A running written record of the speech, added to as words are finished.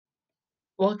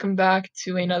Welcome back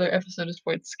to another episode of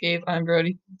SportScape. I'm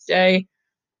Brody. Today,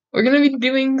 we're going to be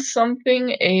doing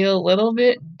something a little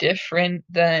bit different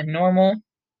than normal.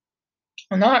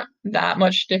 Well, not that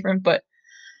much different, but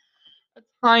a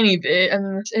tiny bit. I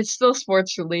mean, it's still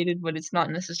sports related, but it's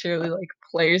not necessarily like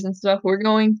players and stuff. We're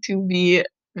going to be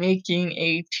making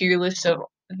a tier list of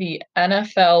the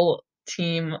NFL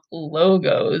team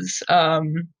logos.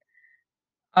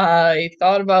 I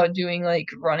thought about doing like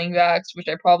running backs, which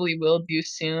I probably will do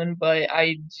soon, but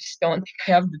I just don't think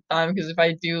I have the time because if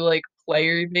I do like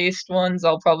player based ones,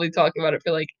 I'll probably talk about it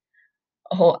for like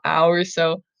a whole hour.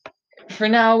 So for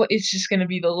now, it's just going to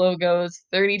be the logos,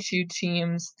 32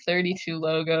 teams, 32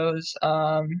 logos.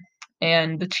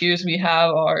 And the tiers we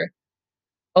have are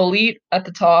elite at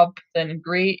the top, then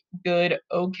great, good,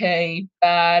 okay,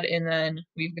 bad, and then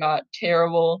we've got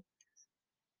terrible.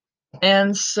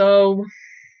 And so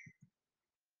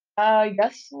I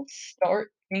guess we'll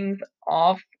start things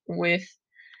off with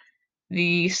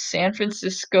the San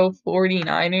Francisco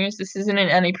 49ers. This isn't in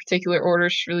any particular order,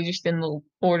 it's really just in the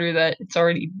order that it's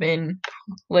already been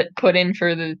put in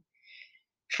for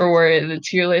where the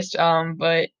tier list.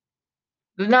 But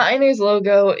the Niners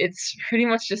logo, it's pretty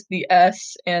much just the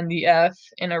S and the F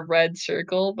in a red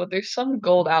circle, but there's some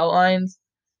gold outlines,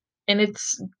 and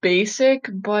it's basic,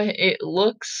 but it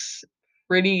looks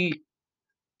pretty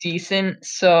decent.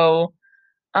 So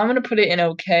I'm gonna put it in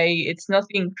okay. It's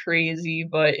nothing crazy,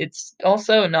 but it's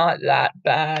also not that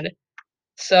bad.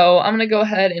 So I'm gonna go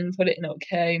ahead and put it in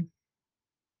okay.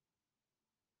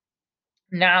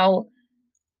 Now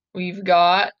we've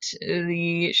got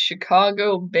the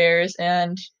Chicago Bears,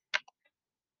 and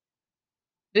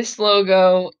this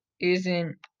logo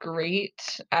isn't great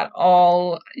at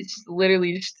all. It's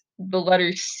literally just the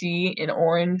letter C in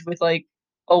orange with like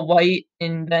a white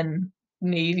and then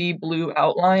navy blue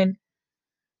outline.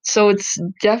 So it's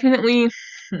definitely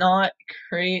not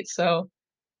great. So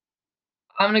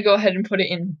I'm gonna go ahead and put it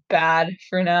in bad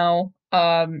for now.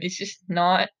 It's just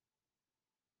not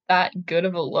that good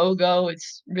of a logo.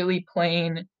 It's really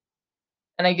plain,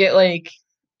 and I get like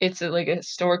it's like a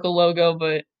historical logo,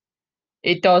 but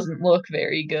it doesn't look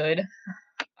very good.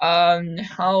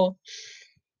 How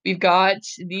we've got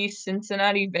the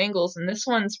Cincinnati Bengals, and this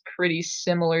one's pretty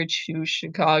similar to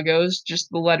Chicago's, just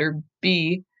the letter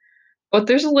B, but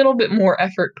there's a little bit more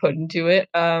effort put into it.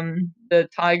 The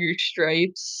tiger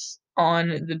stripes on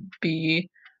the B,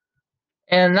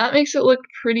 and that makes it look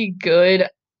pretty good.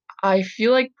 I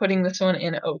feel like putting this one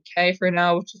in okay for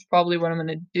now, which is probably what I'm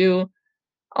gonna do.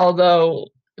 Although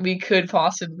we could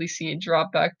possibly see it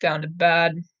drop back down to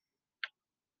bad.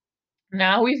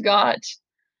 Now we've got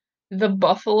the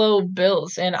Buffalo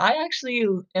Bills, and I actually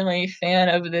am a fan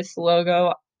of this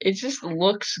logo. It just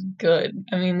looks good.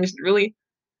 I mean, there's really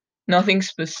nothing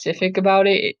specific about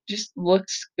it. It just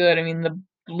looks good. I mean, the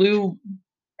blue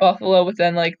buffalo with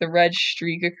then like the red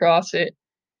streak across it.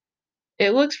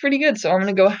 It looks pretty good, so I'm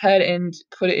gonna go ahead and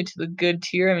put it into the good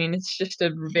tier. I mean, it's just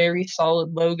a very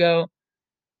solid logo,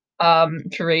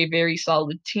 for a very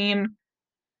solid team.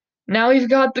 Now we've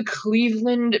got the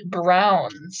Cleveland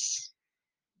Browns.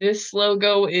 This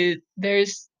logo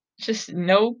there's just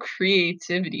no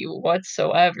creativity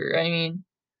whatsoever. I mean,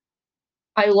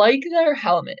 I like their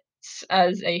helmets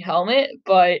as a helmet,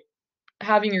 but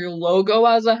having your logo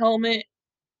as a helmet,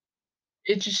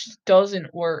 it just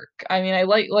doesn't work. I mean,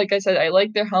 like I said, I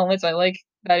like their helmets. I like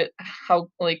that how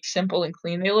like simple and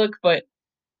clean they look, but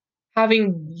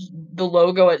having the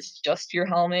logo as just your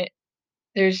helmet,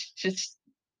 there's just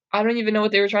I don't even know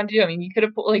what they were trying to do. I mean, you could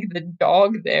have put like the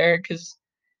dog there because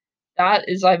that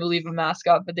is, I believe, a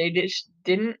mascot, but they just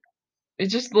didn't. It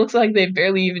just looks like they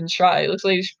barely even tried. It looks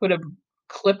like they just put a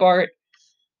clip art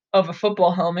of a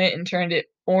football helmet and turned it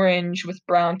orange with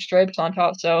brown stripes on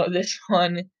top. So this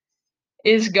one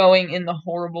is going in the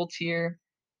horrible tier.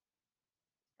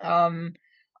 Um,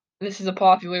 this is a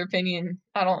popular opinion.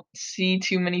 I don't see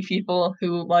too many people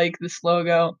who like this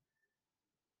logo.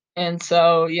 And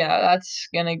so, yeah, that's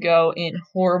gonna go in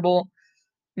horrible.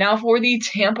 Now for the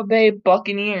Tampa Bay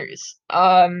Buccaneers.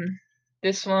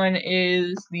 This one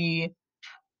is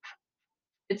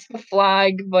it's the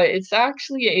flag, but it's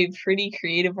actually a pretty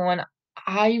creative one.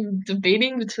 I'm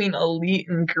debating between elite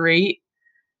and great.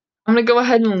 I'm gonna go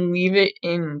ahead and leave it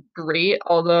in great,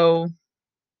 although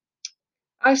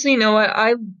actually, you know what?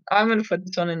 I'm gonna put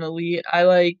this one in elite. I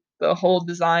like the whole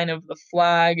design of the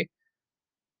flag,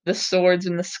 the swords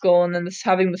and the skull, and then this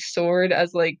having the sword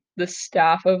as like the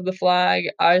staff of the flag.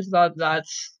 I thought that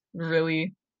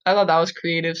was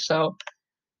creative. So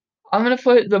I'm gonna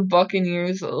put the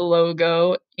Buccaneers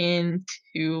logo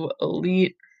into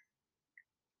elite.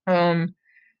 Um,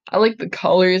 I like the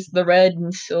colors, the red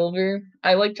and silver.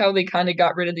 I liked how they kind of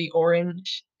got rid of the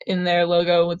orange in their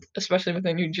logo, with, especially with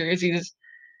the New Jerseys.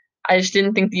 I just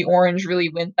didn't think the orange really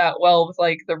went that well with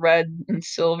like the red and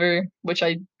silver, which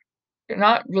I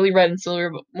not really red and silver,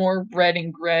 but more red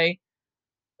and gray.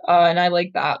 And I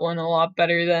like that one a lot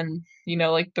better than,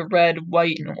 like the red,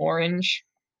 white, and orange.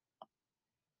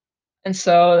 And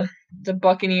so the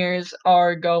Buccaneers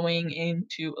are going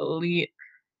into Elite.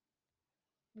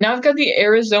 Now I've got the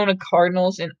Arizona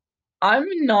Cardinals, and I'm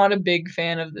not a big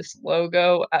fan of this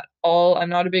logo at all. I'm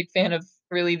not a big fan of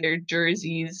really their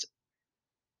jerseys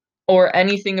or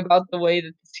anything about the way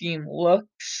that the team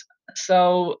looks.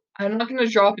 So I'm not going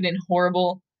to drop it in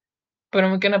horrible, but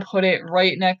I'm going to put it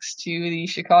right next to the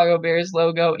Chicago Bears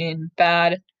logo in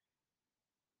bad.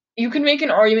 You can make an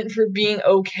argument for being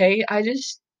okay.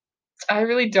 I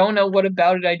really don't know what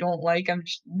about it I don't like. I'm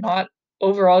just not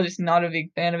overall just not a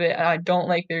big fan of it, and I don't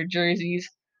like their jerseys.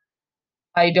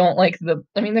 I don't like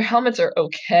I mean their helmets are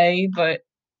okay, but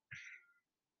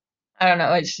I don't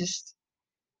know, it's just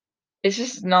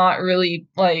not really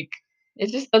like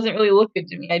it just doesn't really look good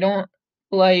to me. I don't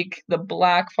like the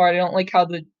black part. I don't like how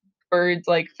the birds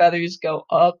like feathers go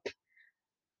up.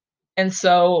 And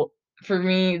so for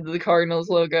me, the Cardinals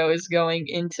logo is going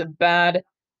into bad.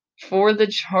 For the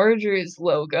Chargers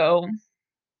logo,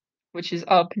 which is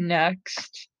up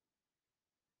next,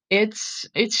 it's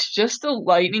just a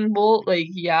lightning bolt, like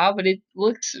yeah, but it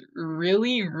looks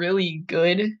really, really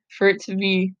good for it to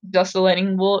be just a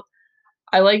lightning bolt.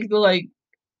 I like the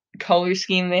color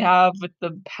scheme they have with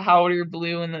the powder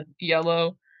blue and the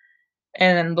yellow,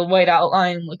 and then the white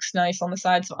outline looks nice on the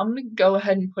side. So I'm gonna go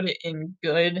ahead and put it in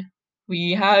good.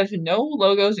 We have no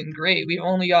logos in great. We've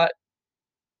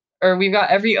got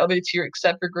every other tier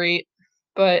except for great,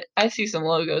 but I see some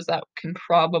logos that can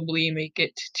probably make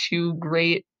it to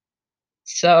great.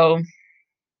 So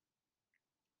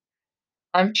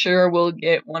I'm sure we'll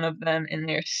get one of them in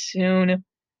there soon.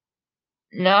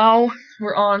 Now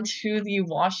we're on to the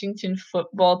Washington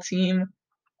football team.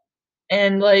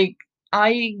 And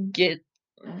I get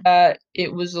that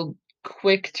it was a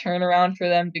quick turnaround for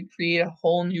them to create a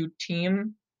whole new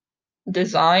team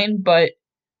design, but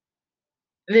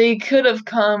they could have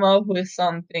come up with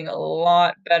something a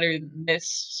lot better than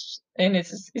this. And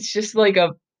it's just like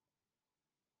a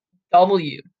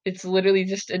W. It's literally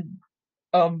just a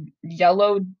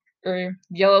yellow or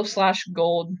yellow slash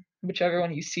gold, whichever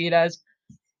one you see it as,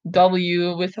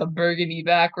 W with a burgundy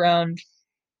background.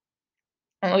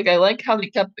 And I like how they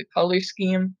kept the color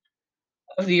scheme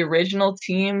of the original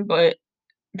team, but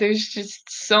there's just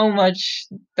so much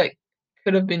that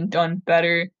could have been done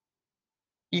better.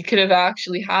 You could have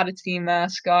actually had a team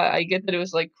mascot. I get that it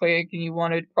was quick and you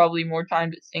wanted probably more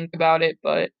time to think about it,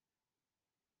 but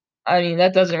I mean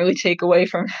that doesn't really take away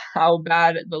from how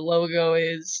bad the logo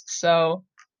is. So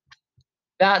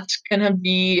that's gonna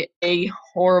be a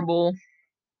horrible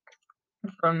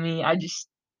from me. I just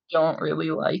don't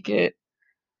really like it.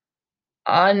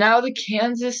 Now the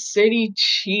Kansas City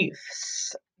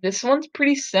Chiefs. This one's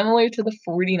pretty similar to the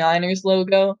 49ers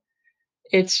logo.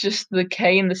 It's just the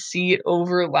K and the C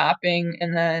overlapping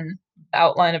and then the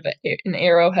outline of an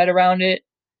arrowhead around it.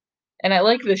 And I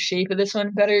like the shape of this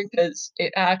one better because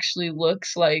it actually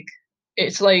looks like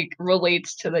it's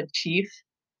relates to the chief,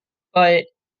 but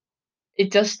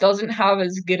it just doesn't have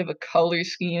as good of a color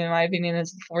scheme in my opinion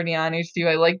as the 49ers do.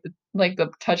 I like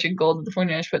the touch of gold that the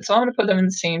 49ers put, so I'm gonna put them in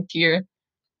the same tier,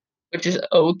 which is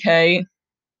okay.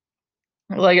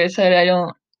 Like I said,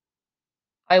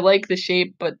 I like the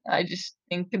shape, but I just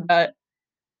think that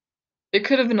there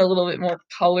could have been a little bit more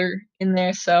color in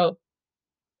there, so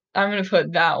I'm gonna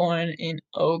put that one in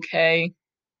okay.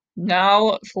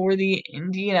 Now for the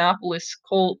Indianapolis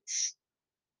Colts.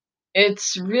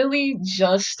 It's really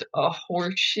just a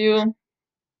horseshoe,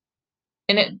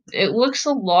 and it looks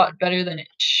a lot better than it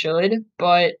should,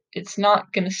 but it's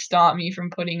not gonna stop me from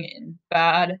putting it in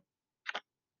bad.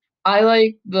 I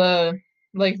like the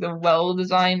well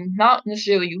design, not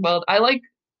necessarily well.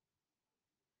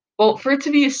 Well, for it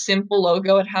to be a simple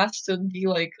logo, it has to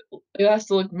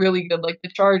look really good, like the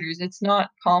Chargers. It's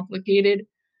not complicated,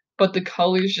 but the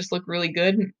colors just look really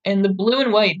good. And the blue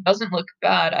and white doesn't look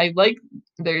bad. I like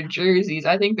their jerseys.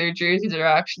 I think their jerseys are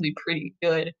actually pretty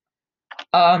good.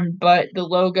 But the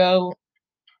logo,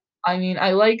 I mean,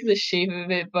 I like the shape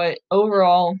of it, but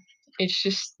overall, it's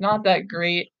just not that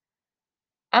great.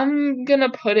 I'm gonna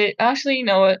put it, actually, you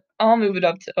know what? I'll move it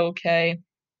up to okay.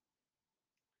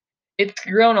 It's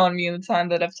grown on me in the time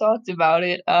that I've talked about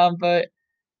it. But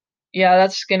yeah,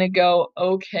 that's gonna go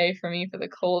okay for me for the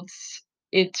Colts.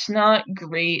 It's not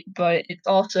great, but it's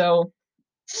also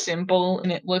simple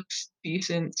and it looks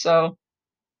decent, so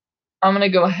I'm gonna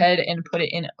go ahead and put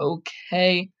it in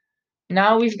okay.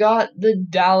 Now we've got the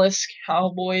Dallas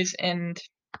Cowboys, and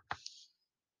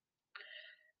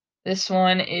this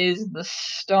one is the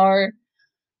star,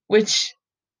 which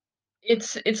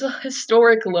it's a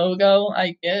historic logo.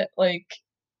 I get, like,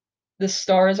 the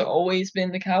star has always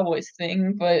been the Cowboys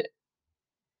thing, but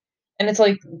and it's,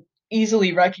 like,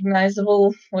 easily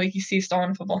recognizable, like, you see a star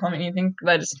on a football helmet and you think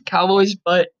that it's the Cowboys,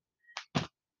 but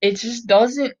it just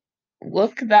doesn't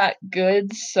look that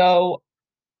good, so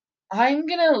I'm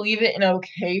gonna leave it in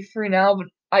okay for now, but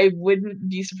I wouldn't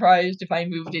be surprised if I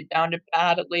moved it down to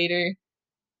bad later.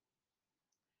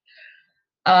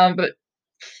 But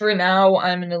for now,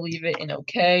 I'm gonna leave it in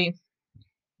okay.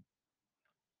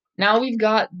 Now we've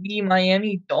got the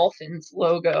Miami Dolphins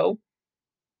logo.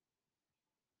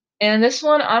 And this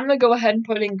one, I'm gonna go ahead and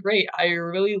put in great. I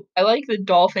like the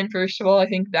dolphin, first of all. I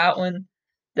think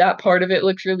that part of it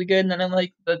looks really good, and then I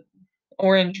like the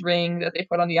orange ring that they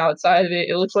put on the outside of it.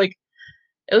 It looks like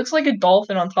a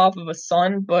dolphin on top of a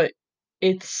sun, but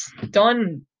it's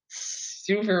done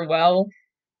super well.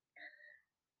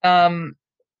 Um,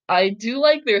 I do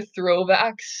like their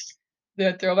throwbacks.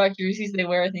 The throwback jerseys they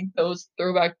wear, I think those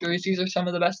throwback jerseys are some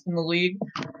of the best in the league.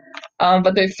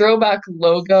 But their throwback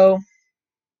logo,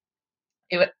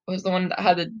 it was the one that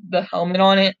had the helmet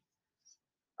on it.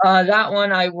 That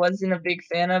one I wasn't a big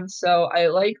fan of, so I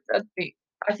like that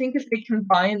I think if they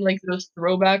combine like those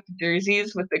throwback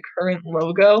jerseys with the current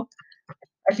logo,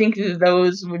 I think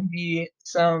those would be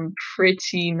some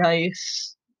pretty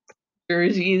nice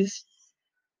jerseys.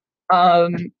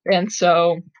 And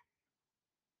so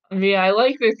yeah, I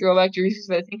like their throwback jerseys,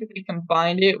 but I think if they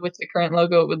combined it with the current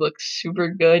logo, it would look super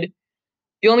good.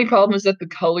 The only problem is that the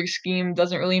color scheme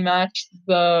doesn't really match.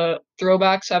 The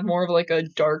throwbacks have more of like a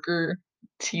darker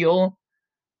teal,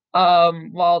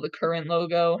 while the current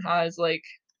logo has like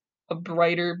a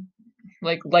brighter,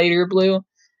 like lighter blue.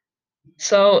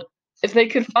 So if they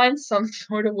could find some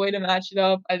sort of way to match it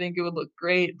up, I think it would look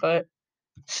great. But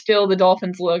still, the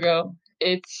Dolphins logo,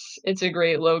 it's a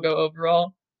great logo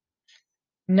overall.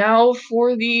 Now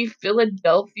for the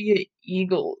Philadelphia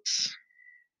Eagles.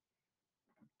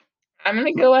 I'm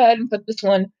gonna go ahead and put this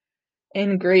one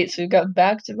in great. So we've got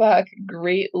back-to-back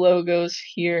great logos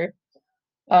here.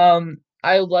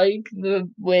 I like the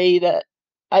way that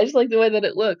I just like the way that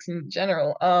it looks in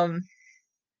general. I'm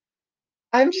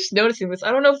just noticing this.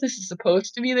 I don't know if this is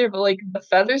supposed to be there, but like the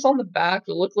feathers on the back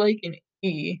look like an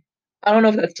E. I don't know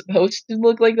if that's supposed to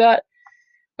look like that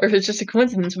or if it's just a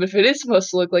coincidence, but if it is supposed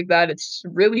to look like that, it's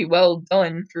really well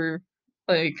done for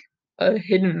like a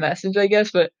hidden message, I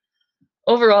guess. But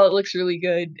overall, it looks really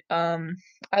good.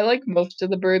 I like most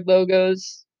of the bird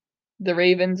logos. The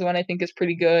Ravens one I think is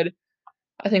pretty good.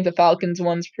 I think the Falcons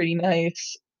one's pretty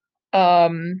nice.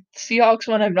 Seahawks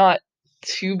one I'm not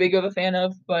too big of a fan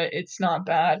of, but it's not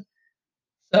bad.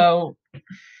 So I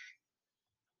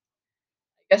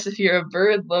guess if you're a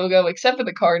bird logo, except for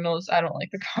the Cardinals, I don't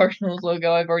like the Cardinals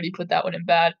logo. I've already put that one in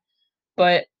bad.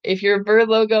 But if you're a bird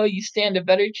logo, you stand a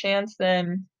better chance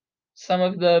than some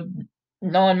of the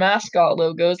non-mascot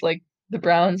logos like the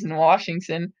Browns and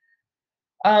Washington.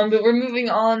 But we're moving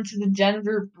on to the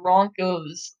Denver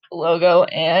Broncos logo,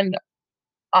 and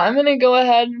I'm gonna go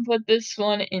ahead and put this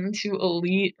one into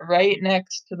elite right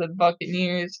next to the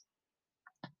Buccaneers.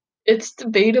 It's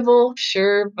debatable,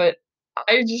 sure, but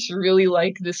I just really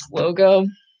like this logo.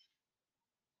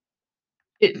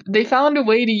 They found a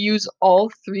way to use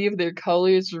all three of their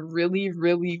colors really,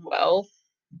 really well.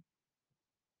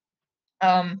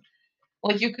 Um,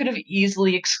 like you could have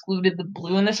easily excluded the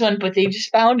blue in this one, but they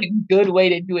just found a good way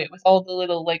to do it with all the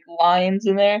little like lines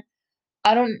in there.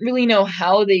 I don't really know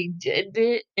how they did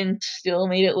it and still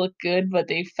made it look good, but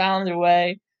they found their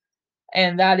way,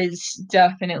 and that is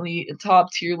definitely a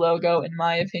top tier logo in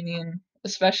my opinion,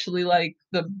 especially like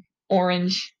the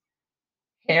orange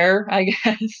hair, I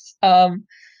guess.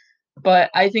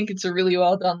 But I think it's a really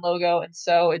well done logo, and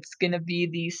so it's gonna be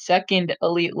the second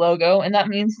elite logo, and that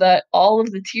means that all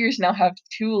of the tiers now have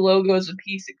two logos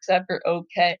apiece except for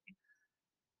OK.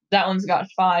 That one's got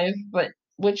five, but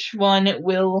which one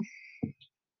will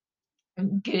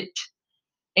get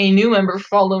a new member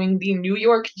following the New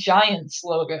York Giants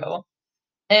logo?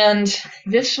 And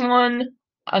this one,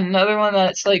 another one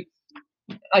that's like,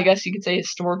 I guess you could say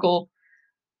historical,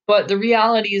 but the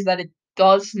reality is that it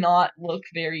does not look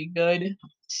very good.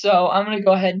 So I'm gonna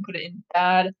go ahead and put it in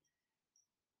bad.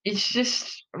 It's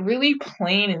just really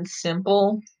plain and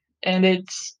simple, and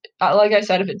it's like I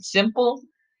said, if it's simple,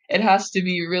 it has to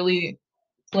be really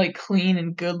like clean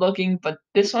and good looking, but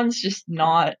this one's just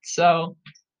not. So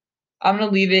I'm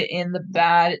gonna leave it in the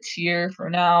bad tier for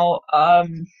now.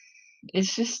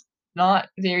 It's just not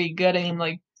very good. I mean,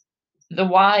 like the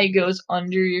Y goes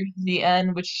under the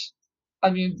N, which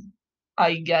I mean,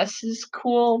 I guess is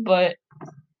cool, but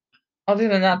other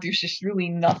than that, there's just really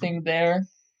nothing there.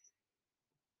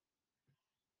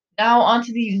 Now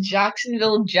onto the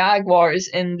Jacksonville Jaguars,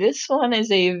 and this one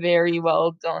is a very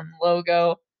well done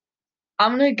logo.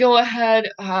 I'm gonna go ahead.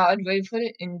 Do I put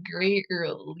it in great or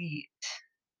elite?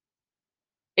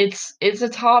 It's a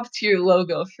top tier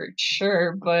logo for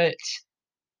sure, but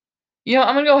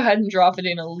I'm gonna go ahead and drop it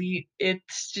in elite.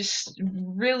 It's just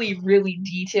really, really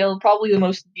detailed. Probably the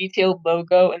most detailed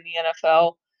logo in the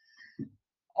NFL.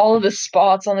 All of the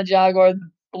spots on the Jaguar, the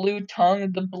blue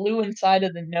tongue, the blue inside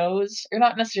of the nose, or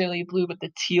not necessarily blue, but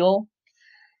the teal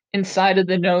inside of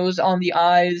the nose, on the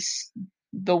eyes,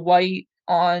 the white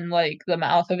on like the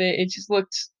mouth of it. It just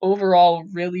looks overall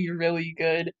really, really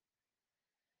good.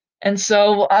 And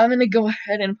so I'm gonna go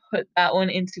ahead and put that one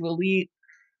into elite.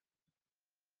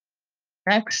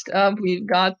 Next up, we've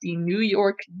got the New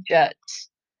York Jets.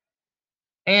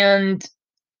 And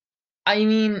I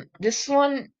mean, this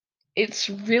one, it's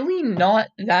really not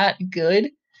that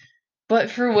good, but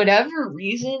for whatever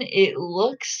reason, it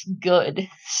looks good.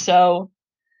 So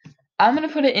I'm gonna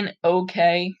put it in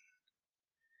okay.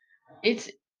 It's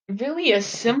really a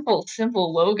simple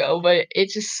logo, but it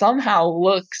just somehow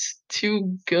looks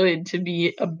too good to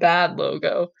be a bad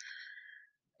logo.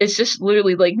 It's just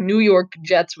literally like New York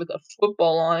Jets with a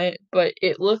football on it, but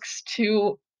it looks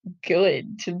too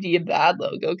good to be a bad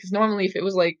logo. Because normally, if it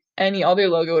was like any other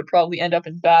logo, it would probably end up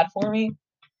in bad for me.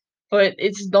 But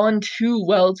it's done too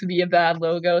well to be a bad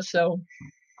logo, so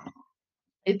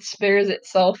it spares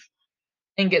itself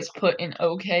and gets put in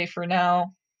okay for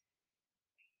now.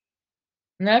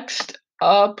 Next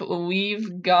up,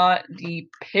 we've got the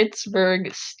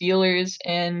Pittsburgh Steelers,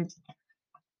 and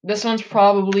this one's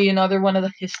probably another one of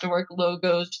the historic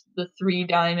logos, the three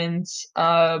diamonds.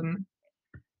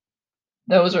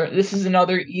 This is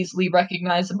another easily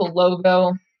recognizable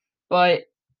logo, but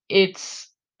it's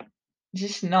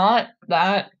just not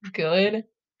that good.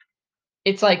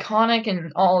 It's iconic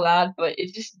and all that, but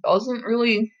it just doesn't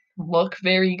really look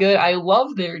very good. I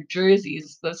love their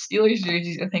jerseys. The Steelers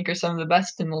jerseys, I think, are some of the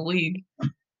best in the league.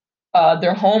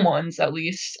 Their home ones, at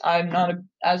least.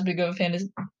 As big of a fan as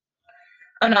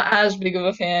I'm not as big of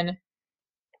a fan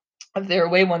of their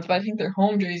away ones, but I think their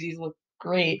home jerseys look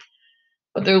great.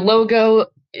 But their logo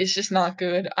is just not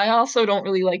good. I also don't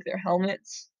really like their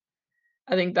helmets.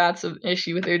 I think that's an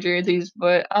issue with their jerseys,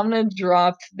 but I'm gonna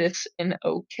drop this in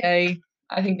okay.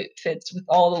 I think it fits with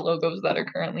all the logos that are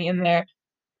currently in there.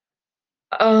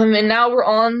 And now we're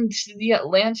on to the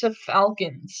Atlanta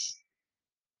Falcons.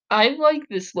 I like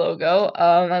this logo.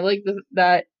 I like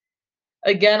that.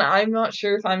 Again, I'm not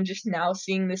sure if I'm just now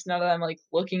seeing this now that I'm like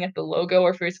looking at the logo or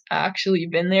if it's actually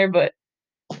been there, but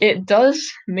it does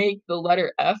make the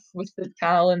letter F with the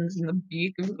talons and the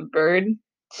beak of the bird.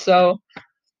 So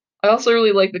I also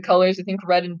really like the colors. I think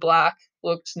red and black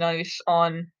looks nice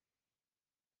on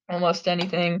almost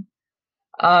anything.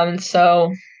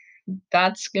 So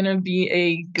that's gonna be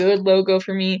a good logo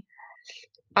for me.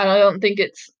 I don't think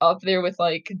it's up there with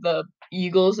like the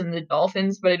Eagles and the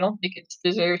Dolphins, but I don't think it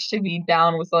deserves to be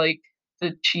down with like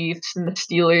the Chiefs and the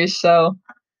Steelers. So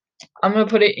I'm gonna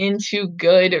put it into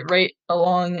good, right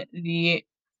along the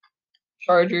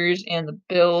Chargers and the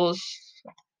Bills.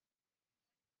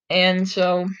 And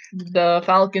so the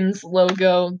Falcons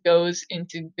logo goes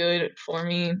into good for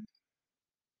me.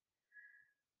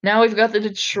 Now we've got the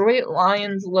Detroit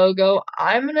Lions logo.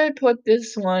 I'm gonna put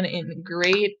this one in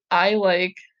great. I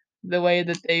like the way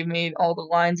that they made all the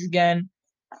lines again.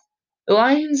 The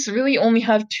Lions really only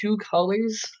have two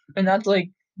colors, and that's like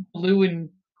blue and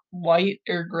white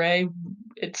or gray.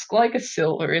 It's like a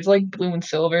silver. It's like blue and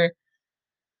silver.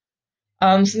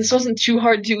 So this wasn't too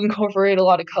hard to incorporate a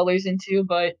lot of colors into,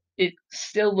 but it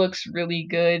still looks really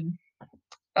good.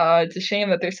 It's a shame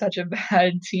that they're such a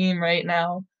bad team right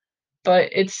now, but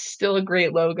it's still a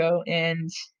great logo, and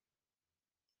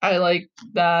I like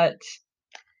that.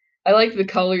 I like the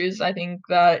colors. I think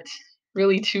that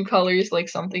really two colors, like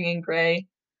something in gray,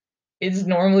 is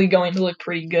normally going to look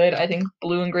pretty good. I think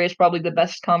blue and gray is probably the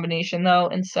best combination, though,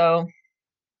 and so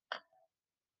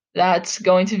that's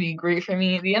going to be great for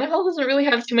me. The NFL doesn't really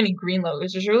have too many green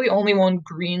logos. There's really only one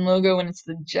green logo, and it's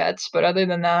the Jets, but other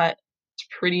than that, it's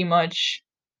pretty much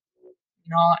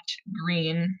not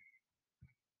green.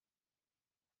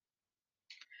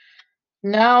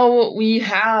 Now we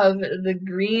have the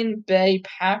Green Bay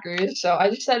Packers. So I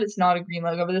just said it's not a green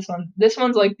logo, but this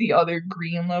one's like the other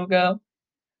green logo.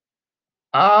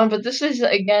 But this is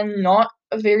again not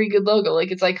a very good logo.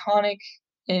 Like, it's iconic,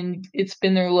 and it's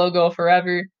been their logo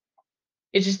forever.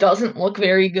 It just doesn't look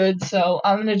very good, so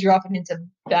I'm gonna drop it into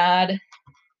bad.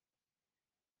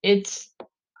 It's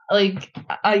like,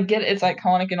 I get it's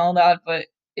iconic and all that, but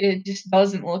it just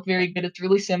doesn't look very good. It's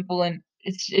really simple, and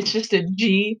it's just a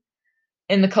G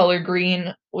in the color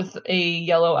green with a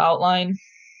yellow outline,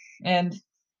 and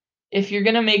if you're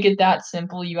gonna make it that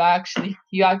simple, you actually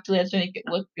have to make it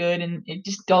look good, and it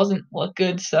just doesn't look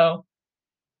good, so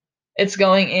it's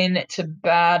going into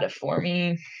bad for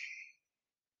me.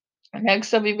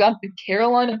 Next up, we've got the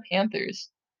Carolina Panthers.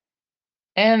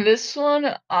 And this one,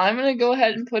 I'm gonna go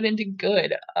ahead and put into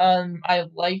good. I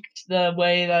like the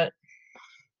way that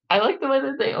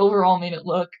they overall made it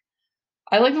look.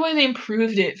 I like the way they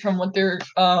improved it from what their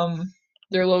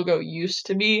logo used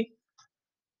to be.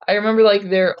 I remember like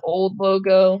their old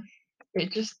logo,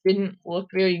 it just didn't look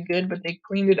very good, but they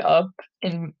cleaned it up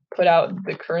and put out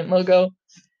the current logo,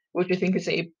 which I think is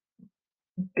a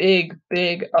big,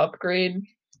 big upgrade.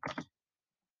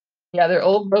 Yeah, their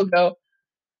old logo,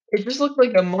 it just looked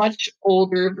like a much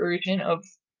older version of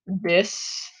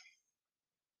this.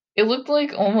 It looked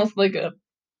like almost like a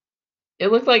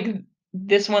it looked like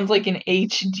this one's like an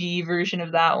HD version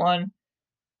of that one.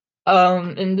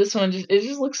 And this one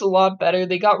just looks a lot better.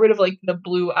 They got rid of like the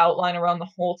blue outline around the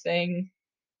whole thing.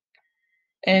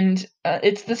 And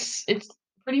it's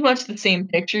pretty much the same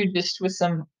picture, just with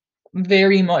some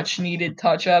very much needed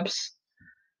touch-ups.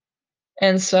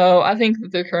 And so I think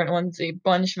that the current one's a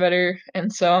bunch better,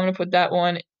 and so I'm gonna put that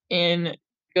one in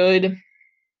good.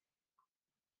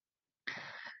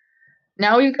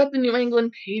 Now we've got the New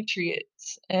England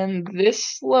Patriots, and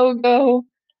this logo,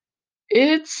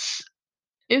 it's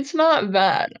it's not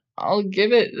bad. I'll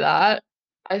give it that.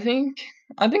 I think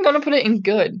I'm gonna put it in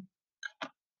good.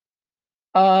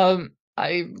 I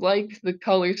like the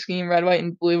color scheme, red, white,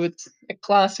 and blue. It's a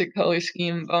classic color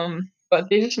scheme. But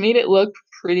they just made it look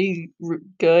pretty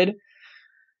good.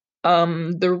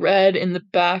 The red in the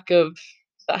back of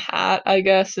the hat, I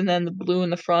guess, and then the blue in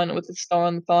the front with the star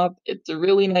on the top. It's a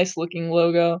really nice looking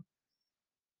logo.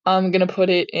 I'm gonna put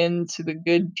it into the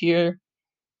good tier.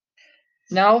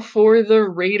 Now for the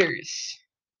Raiders.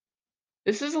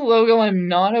 This is a logo I'm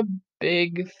not a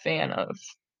big fan of,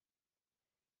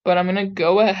 but I'm gonna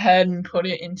go ahead and put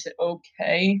it into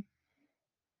okay.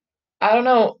 I don't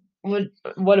know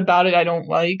what about it I don't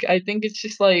like. I think it's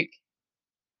just like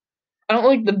I don't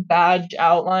like the badge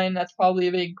outline. That's probably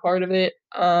a big part of it.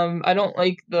 I don't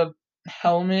like the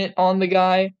helmet on the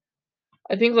guy.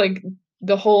 I think like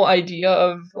the whole idea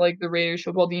of like the Raiders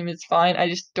football team is fine. I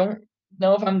just don't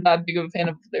know if I'm that big of a fan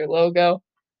of their logo.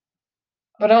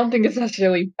 But I don't think it's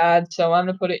necessarily bad, so I'm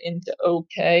gonna put it into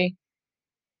okay.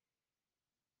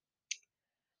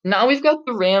 Now we've got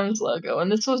the Rams logo,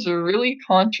 and this was a really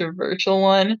controversial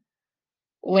one.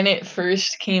 When it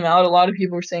first came out, a lot of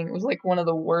people were saying it was like one of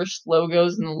the worst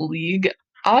logos in the league.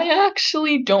 I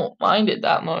actually don't mind it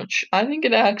that much. I think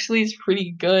it actually is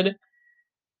pretty good.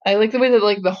 I like the way that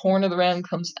like the horn of the ram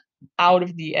comes out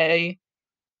of the A.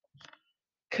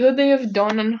 Could they have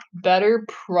done better?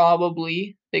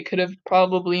 Probably. They could have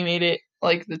probably made it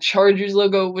like the Chargers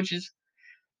logo, which is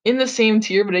in the same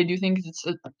tier, but I do think it's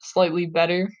slightly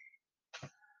better.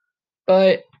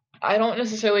 But I don't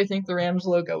necessarily think the Rams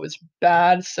logo is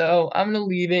bad, so I'm gonna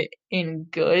leave it in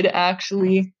good,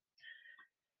 actually.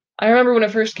 I remember when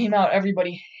it first came out,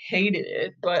 everybody hated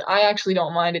it, but I actually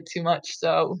don't mind it too much,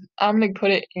 so I'm gonna put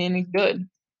it in good.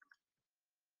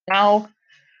 Now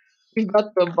we've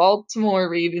got the Baltimore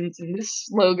Ravens, and this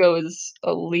logo is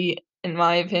elite in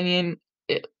my opinion.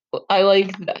 I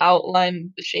like the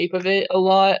outline, the shape of it a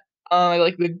lot. I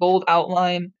like the gold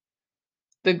outline,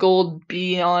 the gold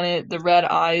B on it, the red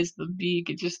eyes, the beak.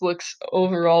 It just looks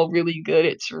overall really good.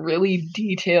 It's really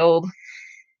detailed.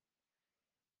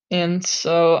 And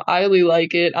so I really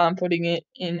like it. I'm putting it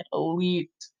in elite.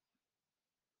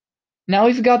 Now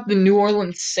we've got the New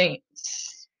Orleans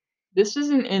Saints. This is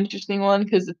an interesting one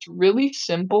because it's really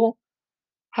simple.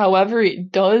 However,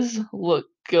 it does look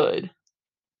good.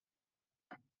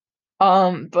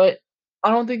 But I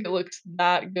don't think it looks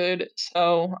that good,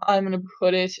 so I'm gonna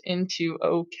put it into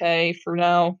okay for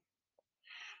now.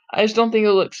 I just don't think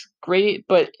it looks great,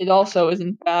 but it also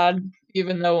isn't bad,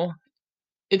 even though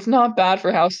it's not bad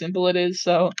for how simple it is,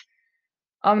 so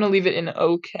I'm gonna leave it in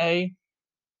okay.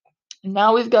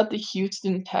 Now we've got the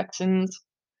Houston Texans,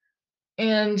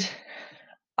 and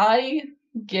I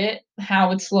get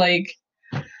how it's like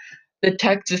the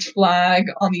Texas flag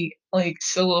on the like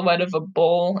silhouette of a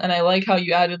bull, and I like how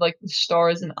you added like the star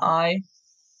as an eye.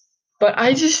 But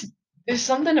I just there's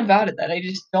something about it that I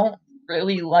just don't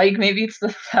really like. Maybe it's the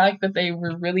fact that they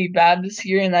were really bad this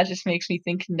year, and that just makes me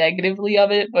think negatively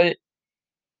of it, but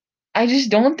I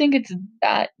just don't think it's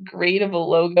that great of a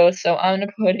logo, so I'm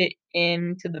gonna put it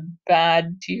into the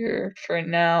bad tier for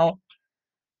now.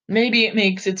 Maybe it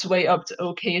makes its way up to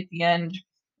okay at the end.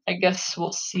 I guess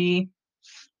we'll see.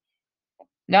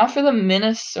 Now for the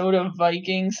Minnesota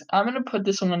Vikings, I'm gonna put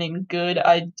this one in good.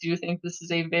 I do think this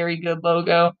is a very good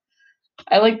logo.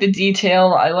 I like the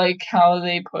detail. I like how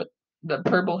they put the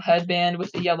purple headband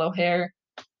with the yellow hair.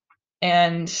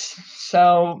 And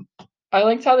so I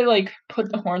liked how they like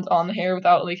put the horns on the hair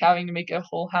without like having to make a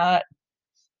whole hat.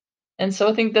 And so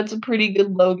I think that's a pretty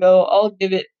good logo. I'll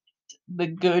give it the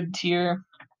good tier.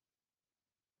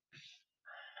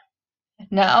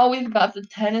 Now we've got the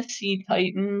Tennessee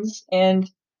Titans, and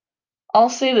I'll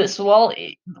say this: while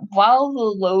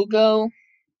the logo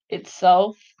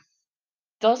itself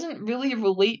doesn't really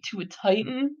relate to a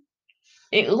Titan,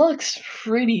 it looks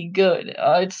pretty good.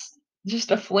 It's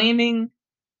just a flaming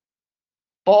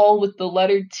ball with the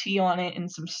letter T on it and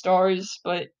some stars,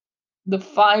 but the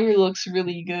fire looks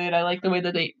really good. I like the way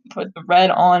that they put the red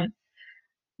on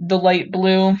the light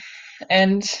blue,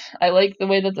 and I like the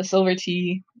way that the silver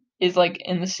T is like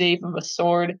in the shape of a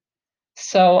sword.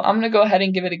 So I'm gonna go ahead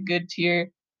and give it a good tier.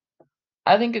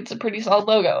 I think it's a pretty solid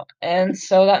logo. And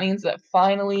so that means that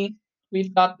finally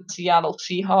we've got the Seattle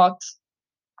Seahawks,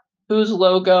 whose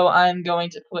logo I'm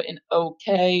going to put in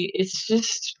okay. It's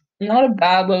just not a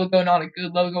bad logo, not a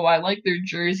good logo. I like their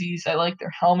jerseys, I like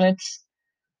their helmets.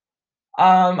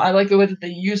 I like the way that they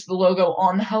use the logo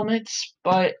on the helmets,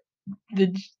 but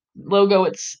the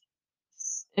logo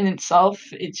in itself,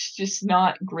 it's just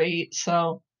not great.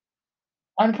 So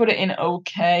I'm gonna put it in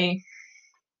okay.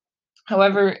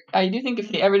 However, I do think if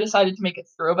they ever decided to make a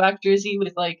throwback jersey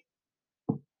with like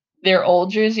their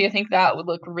old jersey, I think that would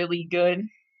look really good.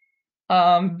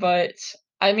 But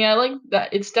I mean, I like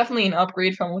that it's definitely an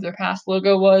upgrade from what their past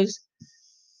logo was.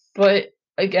 But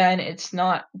again, it's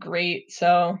not great,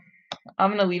 so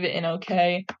I'm gonna leave it in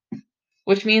okay.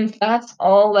 Which means that's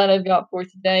all that I've got for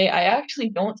today. I actually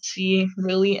don't see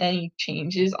really any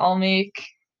changes I'll make.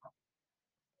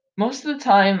 Most of the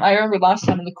time, I remember last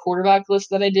time in the quarterback list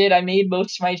that I did, I made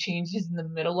most of my changes in the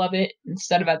middle of it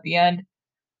instead of at the end.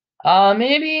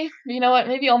 Maybe, you know what,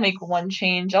 maybe I'll make one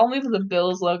change. I'll move the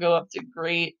Bills logo up to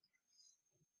great,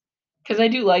 because I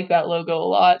do like that logo a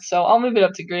lot, so I'll move it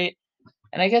up to great.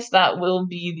 And I guess that will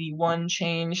be the one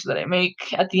change that I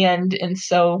make at the end, and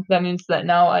so that means that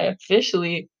now I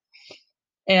officially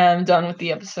am done with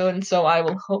the episode, and so I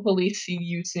will hopefully see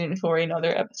you soon for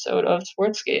another episode of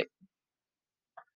SportScape.